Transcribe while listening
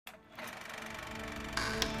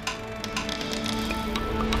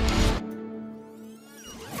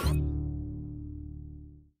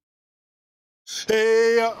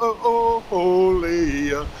hey, oh, oh,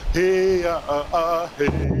 hey, hey.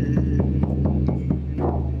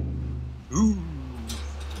 Ooh.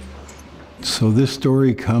 So this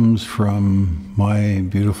story comes from my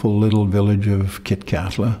beautiful little village of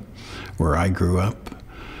Kitkatla, where I grew up.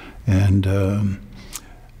 And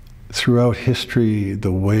throughout history,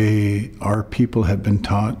 the way our people have been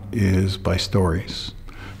taught is by stories.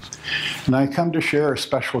 And I come to share a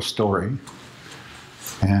special story,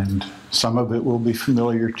 and some of it will be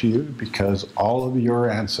familiar to you because all of your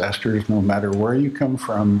ancestors, no matter where you come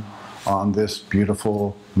from on this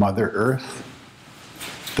beautiful Mother Earth,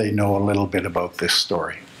 they know a little bit about this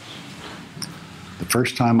story. The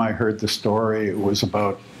first time I heard the story, it was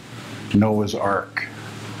about Noah's Ark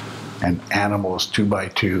and animals 2 by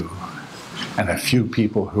 2 and a few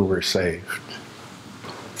people who were saved.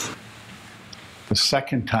 The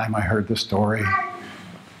second time I heard the story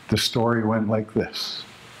went like this.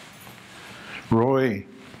 Roy,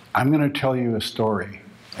 I'm going to tell you a story,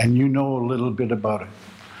 and you know a little bit about it.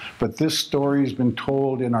 But this story's been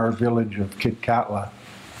told in our village of Kitkatla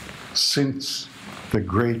since the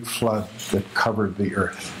great flood that covered the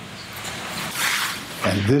earth.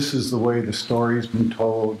 And this is the way the story's been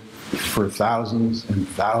told for thousands and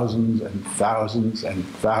thousands and thousands and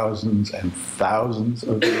thousands and thousands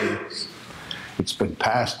of years. It's been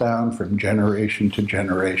passed down from generation to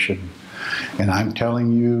generation. And I'm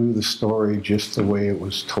telling you the story just the way it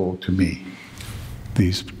was told to me.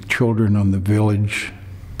 These children on the village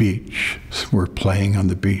beach were playing on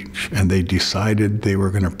the beach, and they decided they were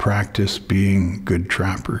going to practice being good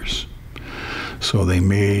trappers. So they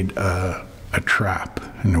made a trap,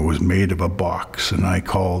 and it was made of a box. And I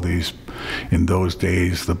call these, in those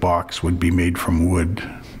days, the box would be made from wood,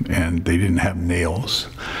 and they didn't have nails.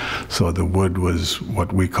 So the wood was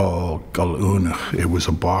what we call galunach. It was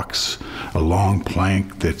a box, a long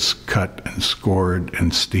plank that's cut and scored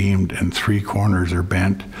and steamed, and 3 corners are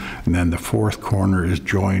bent, and then the 4th corner is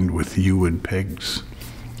joined with yew wood pegs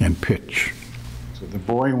and pitch. So the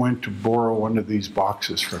boy went to borrow one of these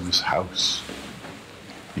boxes from his house.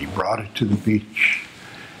 He brought it to the beach,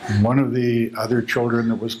 and one of the other children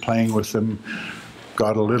that was playing with him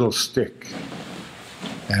got a little stick.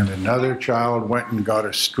 And another child went and got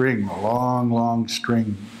a string, a long, long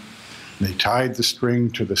string. They tied the string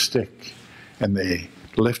to the stick, and they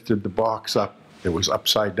lifted the box up. It was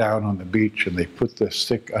upside down on the beach, and they put the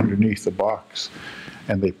stick underneath the box,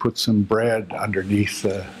 and they put some bread underneath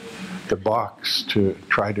the box to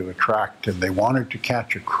try to attract. And they wanted to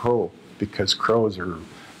catch a crow, because crows are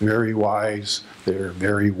very wise, they're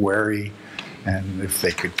very wary. And if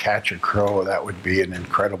they could catch a crow, that would be an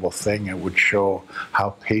incredible thing. It would show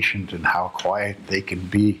how patient and how quiet they can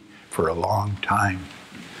be for a long time.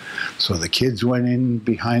 So the kids went in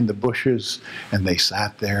behind the bushes, and they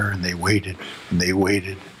sat there, and they waited, and they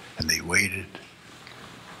waited, and they waited.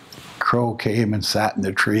 Crow came and sat in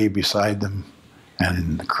the tree beside them,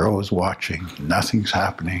 and the crow's watching. Nothing's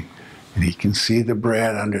happening, and he can see the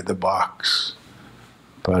bread under the box,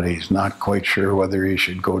 but he's not quite sure whether he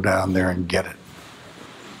should go down there and get it.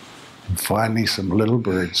 And finally, some little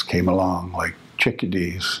birds came along, like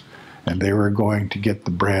chickadees, and they were going to get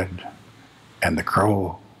the bread. And the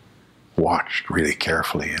crow watched really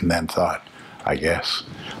carefully and then thought, I guess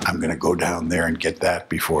I'm going to go down there and get that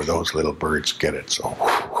before those little birds get it.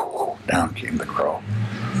 So down came the crow,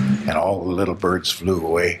 and all the little birds flew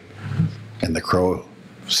away. And the crow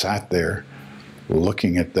sat there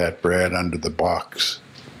looking at that bread under the box,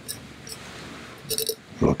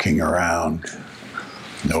 looking around.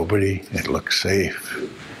 Nobody, it looked safe.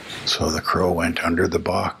 So the crow went under the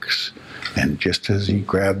box, and just as he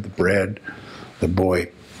grabbed the bread, the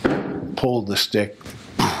boy pulled the stick,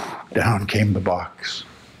 down came the box,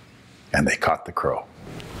 and they caught the crow.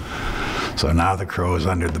 So now the crow is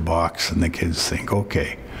under the box, and the kids think,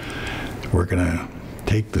 okay, we're gonna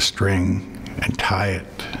take the string and tie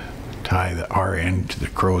our end to the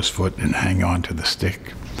crow's foot and hang on to the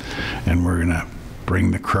stick. And we're gonna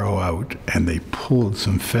bring the crow out, and they pulled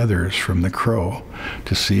some feathers from the crow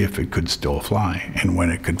to see if it could still fly. And when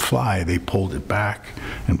it could fly, they pulled it back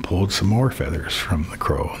and pulled some more feathers from the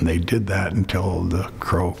crow. And they did that until the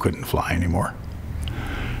crow couldn't fly anymore.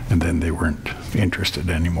 And then they weren't interested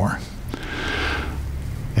anymore.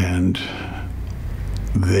 And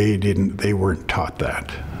they weren't taught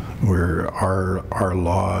that. Where our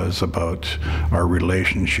laws about our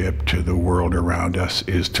relationship to the world around us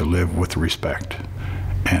is to live with respect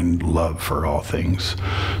and love for all things.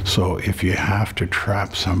 So if you have to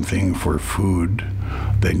trap something for food,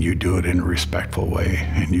 then you do it in a respectful way,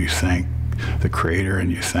 and you thank the Creator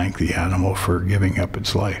and you thank the animal for giving up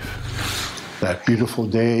its life. That beautiful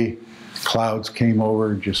day, clouds came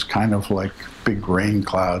over, just kind of like big rain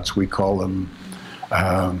clouds. We call them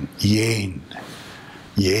yin.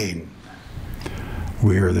 Yin.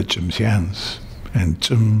 We are the Chimxians, and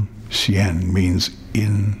Chimxian means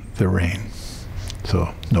in the rain.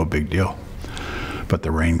 So no big deal. But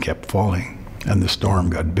the rain kept falling, and the storm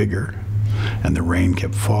got bigger, and the rain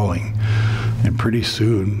kept falling. And pretty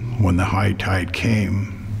soon, when the high tide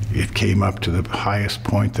came, it came up to the highest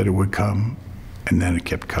point that it would come, and then it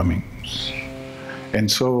kept coming. And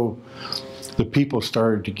so the people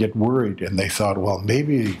started to get worried, and they thought, well,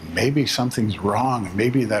 maybe something's wrong.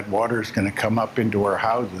 Maybe that water is going to come up into our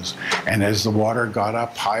houses. And as the water got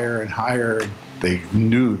up higher and higher, they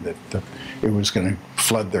knew that it was going to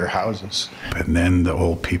flood their houses. And then the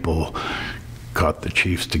old people got the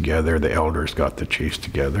chiefs together, the elders got the chiefs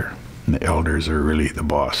together. And the elders are really the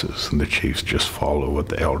bosses, and the chiefs just follow what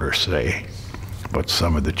the elders say. But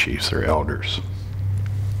some of the chiefs are elders.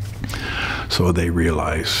 So they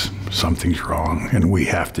realize something's wrong, and we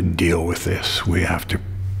have to deal with this. We have to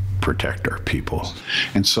protect our people.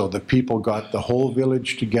 And so the people got the whole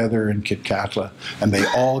village together in Kitkatla, and they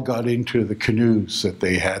all got into the canoes that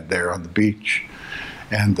they had there on the beach.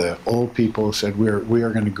 And the old people said, we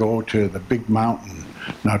are going to go to the big mountain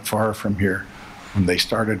not far from here. And they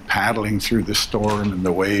started paddling through the storm and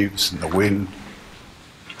the waves and the wind.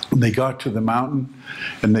 And they got to the mountain,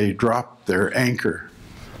 and they dropped their anchor.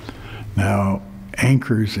 Now,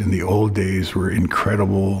 anchors in the old days were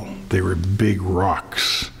incredible. They were big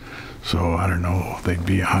rocks. So, I don't know, they'd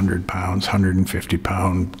be 100 pounds, 150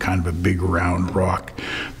 pound, kind of a big round rock.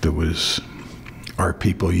 That was, our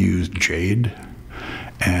people used jade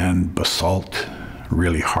and basalt,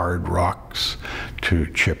 really hard rocks, to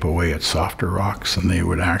chip away at softer rocks, and they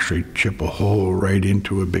would actually chip a hole right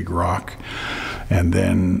into a big rock. And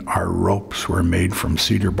then our ropes were made from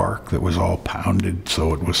cedar bark that was all pounded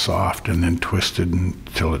so it was soft, and then twisted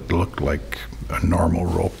until it looked like a normal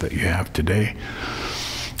rope that you have today.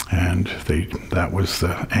 And that was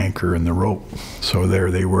the anchor and the rope. So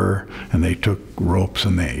there they were, and they took ropes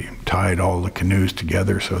and they tied all the canoes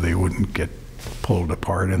together so they wouldn't get pulled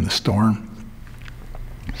apart in the storm.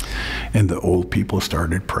 And the old people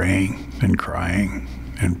started praying and crying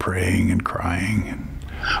and praying and crying.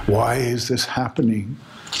 Why is this happening?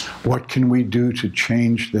 What can we do to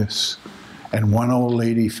change this? And one old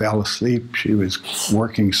lady fell asleep. She was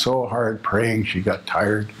working so hard praying, she got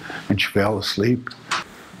tired and she fell asleep.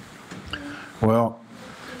 Well,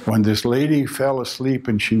 when this lady fell asleep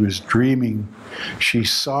and she was dreaming, she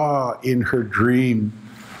saw in her dream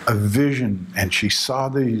a vision, and she saw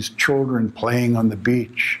these children playing on the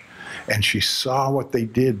beach, and she saw what they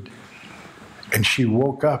did. And she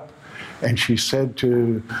woke up and she said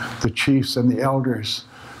to the chiefs and the elders,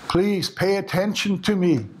 please pay attention to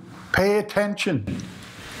me. Pay attention.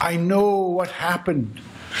 I know what happened.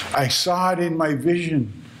 I saw it in my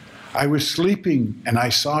vision. I was sleeping and I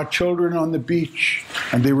saw children on the beach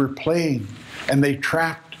and they were playing and they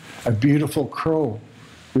tracked a beautiful crow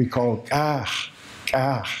we call kah,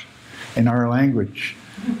 kah in our language.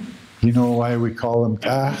 You know why we call them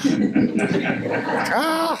kah?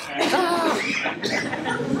 Kah, kah.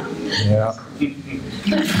 Yeah.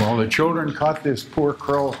 Well, the children caught this poor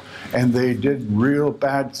crow and they did real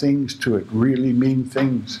bad things to it, really mean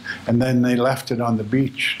things. And then they left it on the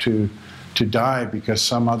beach to die because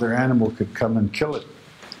some other animal could come and kill it.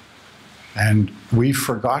 And we've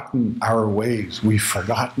forgotten our ways. We've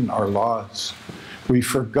forgotten our laws. We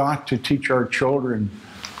forgot to teach our children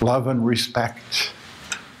love and respect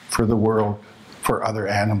for the world, for other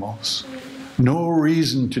animals. No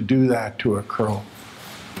reason to do that to a crow.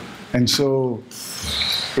 And so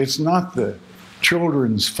it's not the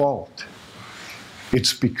children's fault.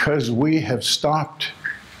 It's because we have stopped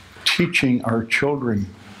teaching our children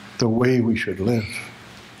the way we should live,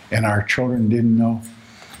 and our children didn't know.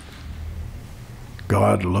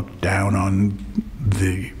 God looked down on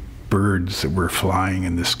the birds that were flying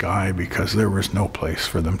in the sky because there was no place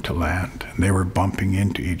for them to land, and they were bumping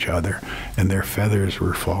into each other, and their feathers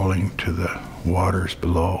were falling to the waters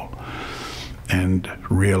below, and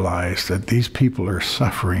realized that these people are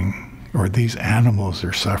suffering, or these animals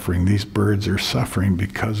are suffering, these birds are suffering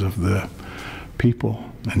because of the people.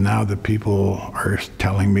 And now the people are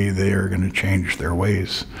telling me they are going to change their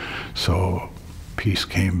ways. So peace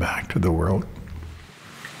came back to the world.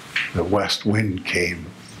 The west wind came.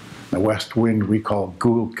 The west wind we call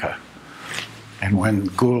Gulka. And when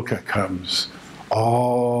Gulka comes,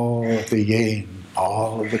 all the yin,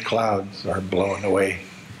 all of the clouds are blown away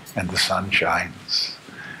and the sun shines.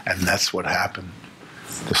 And that's what happened.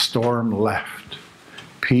 The storm left.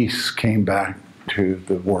 Peace came back to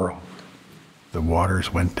the world. the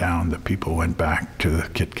waters went down, the people went back to the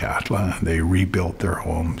Kitkatla, and they rebuilt their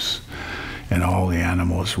homes, and all the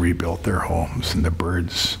animals rebuilt their homes, and the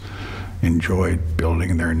birds enjoyed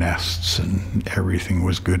building their nests, and everything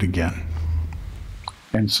was good again.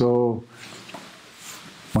 And so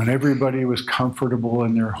when everybody was comfortable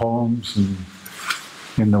in their homes and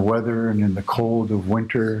in the weather and in the cold of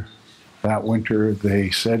winter, that winter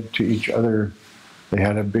they said to each other, they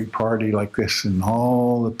had a big party like this, and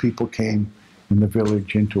all the people came in the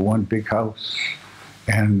village into one big house,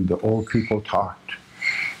 and the old people talked,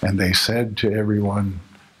 and they said to everyone,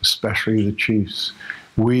 especially the chiefs,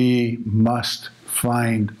 we must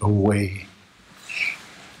find a way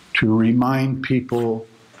to remind people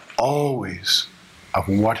always of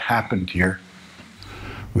what happened here.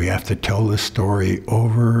 We have to tell this story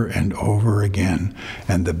over and over again,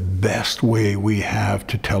 and the best way we have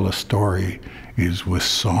to tell a story is with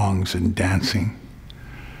songs and dancing.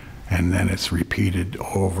 And then it's repeated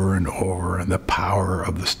over and over, and the power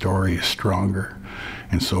of the story is stronger.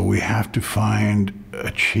 And so we have to find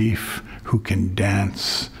a chief who can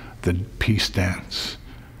dance the peace dance.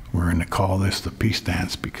 We're going to call this the peace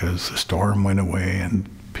dance because the storm went away and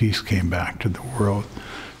peace came back to the world.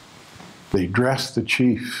 They dressed the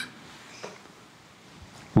chief.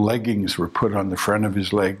 Leggings were put on the front of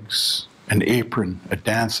his legs. An apron, a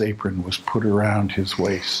dance apron, was put around his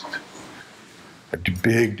waist. A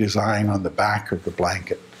big design on the back of the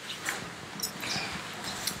blanket.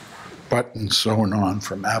 Buttons sewn on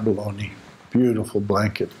from abalone. Beautiful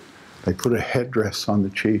blanket. They put a headdress on the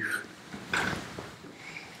chief.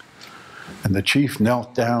 And the chief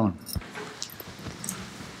knelt down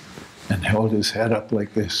and held his head up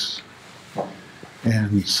like this.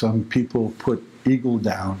 And some people put eagle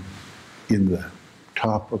down in the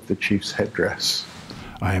top of the chief's headdress.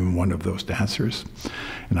 I am one of those dancers,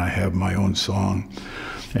 and I have my own song.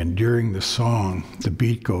 And during the song, the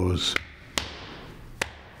beat goes,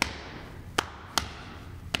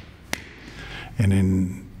 and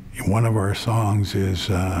in one of our songs is,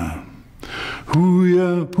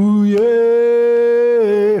 hoo-ya, hoo-ya,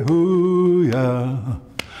 hoo-ya,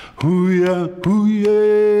 hoo-ya, hoo-ya,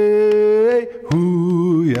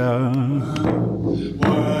 hoo-ya.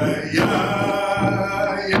 Why-ya,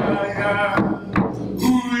 ya-ya,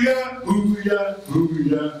 hoo-ya, hoo-ya,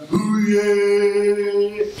 hoo-ya, hoo-ya.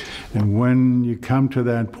 And when you come to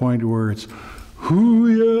that point where it's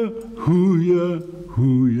hoo-ya, hoo-ya,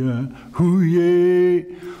 hoo-ya, hoo-ya,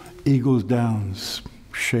 eagles down,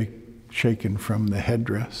 shaken from the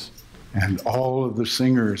headdress. And all of the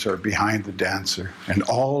singers are behind the dancer, and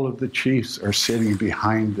all of the chiefs are sitting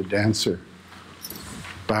behind the dancer,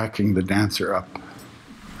 backing the dancer up.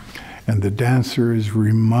 And the dancer is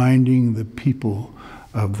reminding the people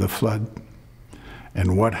of the flood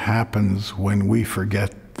and what happens when we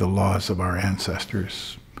forget the laws of our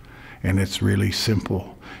ancestors. And it's really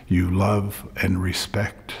simple. You love and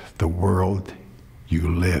respect the world you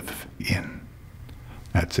live in.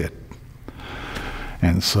 That's it.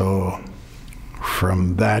 And so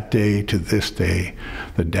from that day to this day,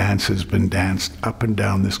 the dance has been danced up and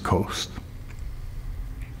down this coast.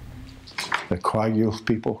 The Kwajalein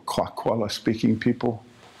people, Kwakwala speaking people,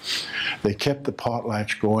 they kept the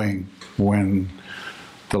potlatch going when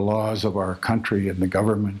the laws of our country and the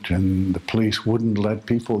government and the police wouldn't let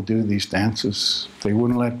people do these dances. They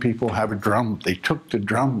wouldn't let people have a drum. They took the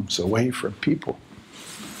drums away from people.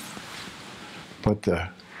 But the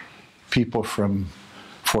people from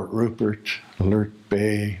Fort Rupert, Alert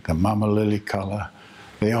Bay, the Mamalilikala,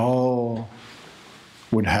 they all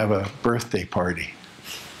would have a birthday party,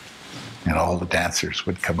 and all the dancers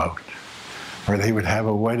would come out. Or they would have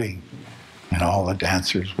a wedding, and all the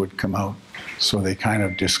dancers would come out. So they kind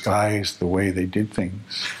of disguised the way they did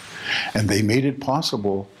things. And they made it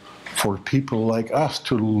possible for people like us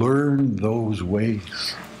to learn those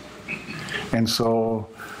ways. And so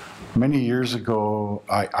many years ago,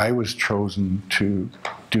 I was chosen to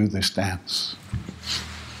do this dance.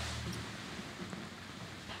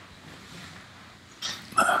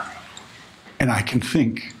 And I can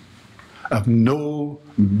think of no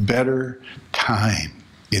better time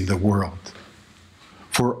in the world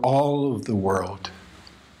for all of the world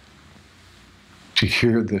to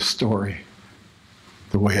hear this story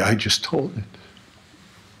the way I just told it.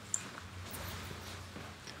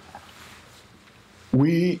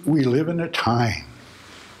 We live in a time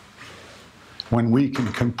when we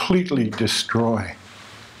can completely destroy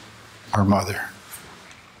our mother.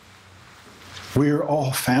 We are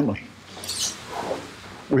all family.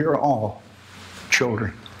 We are all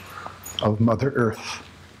children of Mother Earth.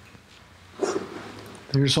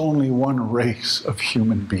 There's only one race of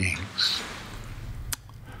human beings.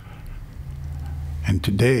 And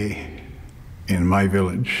today, in my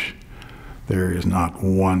village, there is not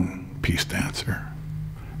one peace dancer.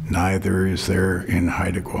 Neither is there in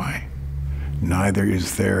Haida Gwaii. Neither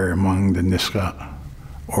is there among the Niska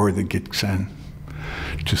or the Gitxsan.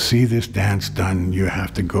 To see this dance done, you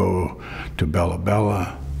have to go to Bella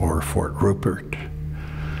Bella or Fort Rupert.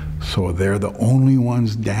 So they're the only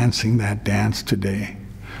ones dancing that dance today.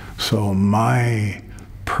 So my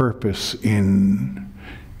purpose in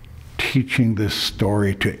teaching this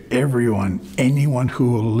story to everyone, anyone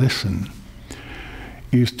who will listen,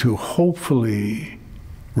 is to hopefully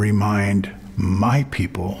remind my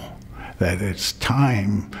people that it's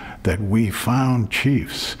time that we found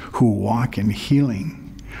chiefs who walk in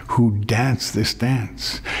healing, who dance this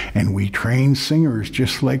dance. And we train singers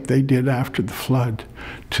just like they did after the flood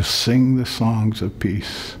to sing the songs of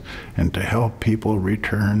peace and to help people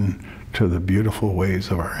return to the beautiful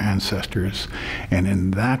ways of our ancestors. And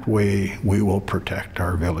in that way, we will protect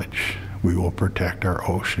our village. We will protect our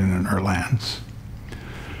ocean and our lands.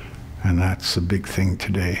 And that's a big thing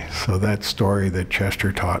today. So that story that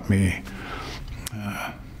Chester taught me,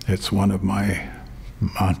 it's one of my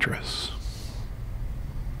mantras.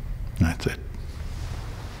 That's it.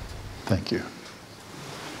 Thank you.